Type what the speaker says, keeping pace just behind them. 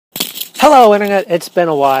Hello, Internet. It's been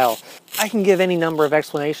a while. I can give any number of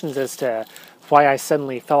explanations as to why I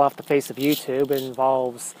suddenly fell off the face of YouTube. It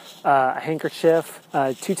involves a handkerchief,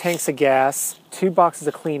 2 tanks of gas, 2 boxes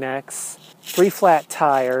of Kleenex, 3 flat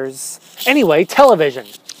tires. Anyway, television.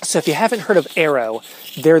 So if you haven't heard of Arrow,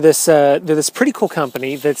 they're this pretty cool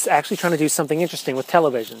company that's actually trying to do something interesting with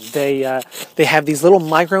television. They have these little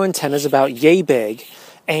micro antennas about yay big,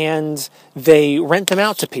 and they rent them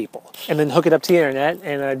out to people and then hook it up to the internet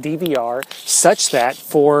and a DVR such that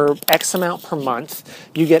for X amount per month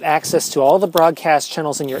you get access to all the broadcast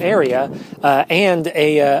channels in your area and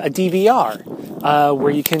a DVR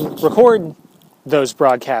where you can record those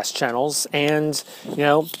broadcast channels and,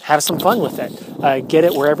 have some fun with it. Get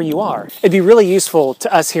it wherever you are. It'd be really useful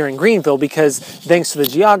to us here in Greenville because thanks to the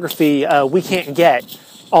geography, we can't get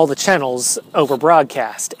all the channels over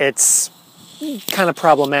broadcast. It's kind of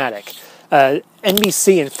problematic.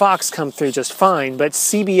 NBC and Fox come through just fine, but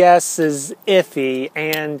CBS is iffy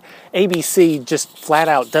and ABC just flat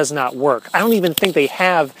out does not work. I don't even think they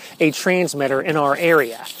have a transmitter in our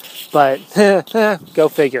area, but go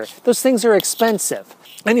figure. Those things are expensive.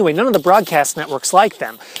 Anyway, none of the broadcast networks like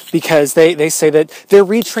them because they say that they're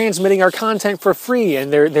retransmitting our content for free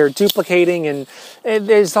and they're duplicating and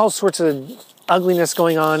there's all sorts of ugliness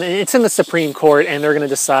going on. It's in the Supreme Court and they're going to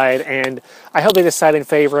decide, and I hope they decide in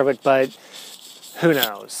favor of it, but who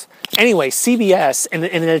knows. Anyway, CBS, in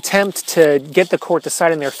an attempt to get the court to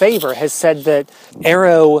decide in their favor, has said that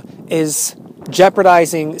Arrow is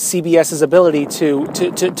jeopardizing CBS's ability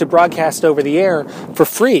to broadcast over the air for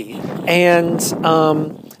free, and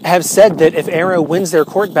have said that if Arrow wins their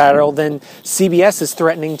court battle, then CBS is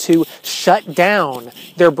threatening to shut down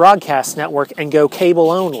their broadcast network and go cable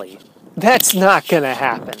only. That's not going to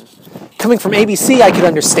happen. Coming from ABC, I could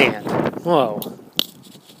understand. Whoa.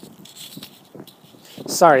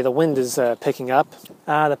 Sorry, the wind is picking up.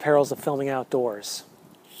 The perils of filming outdoors.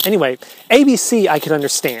 Anyway, ABC I could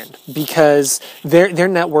understand because their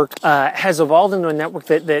network has evolved into a network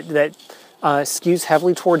that skews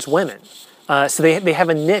heavily towards women. So they have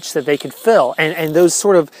a niche that they could fill, and those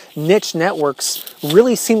sort of niche networks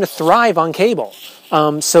really seem to thrive on cable.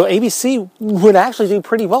 So ABC would actually do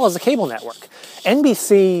pretty well as a cable network.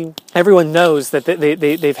 NBC, everyone knows that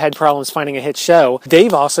they've had problems finding a hit show.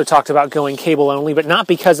 They've also talked about going cable only, but not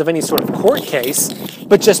because of any sort of court case,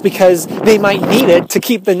 but just because they might need it to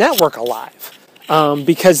keep the network alive.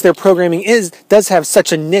 Because their programming does have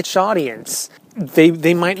such a niche audience,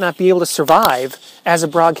 they might not be able to survive as a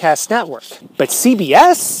broadcast network. But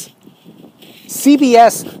CBS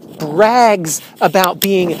brags about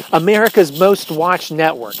being America's most watched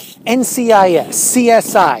network. NCIS,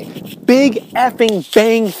 CSI, Big Effing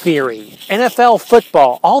Bang Theory, NFL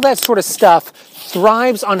football, all that sort of stuff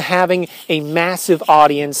thrives on having a massive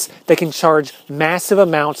audience that can charge massive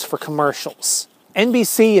amounts for commercials.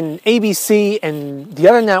 NBC and ABC and the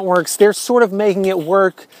other networks, they're sort of making it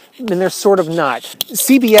work, and they're sort of not.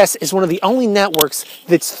 CBS is one of the only networks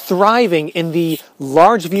that's thriving in the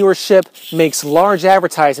large viewership makes large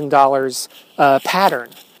advertising dollars pattern.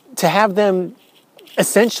 To have them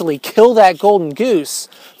essentially kill that golden goose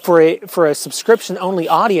for a subscription-only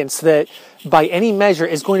audience that, by any measure,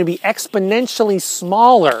 is going to be exponentially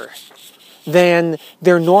smaller than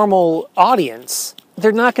their normal audience,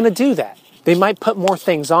 they're not going to do that. They might put more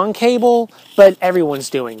things on cable, but everyone's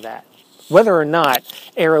doing that. Whether or not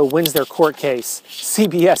Arrow wins their court case,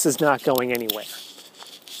 CBS is not going anywhere.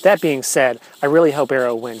 That being said, I really hope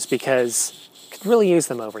Arrow wins because I could really use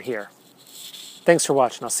them over here. Thanks for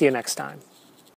watching. I'll see you next time.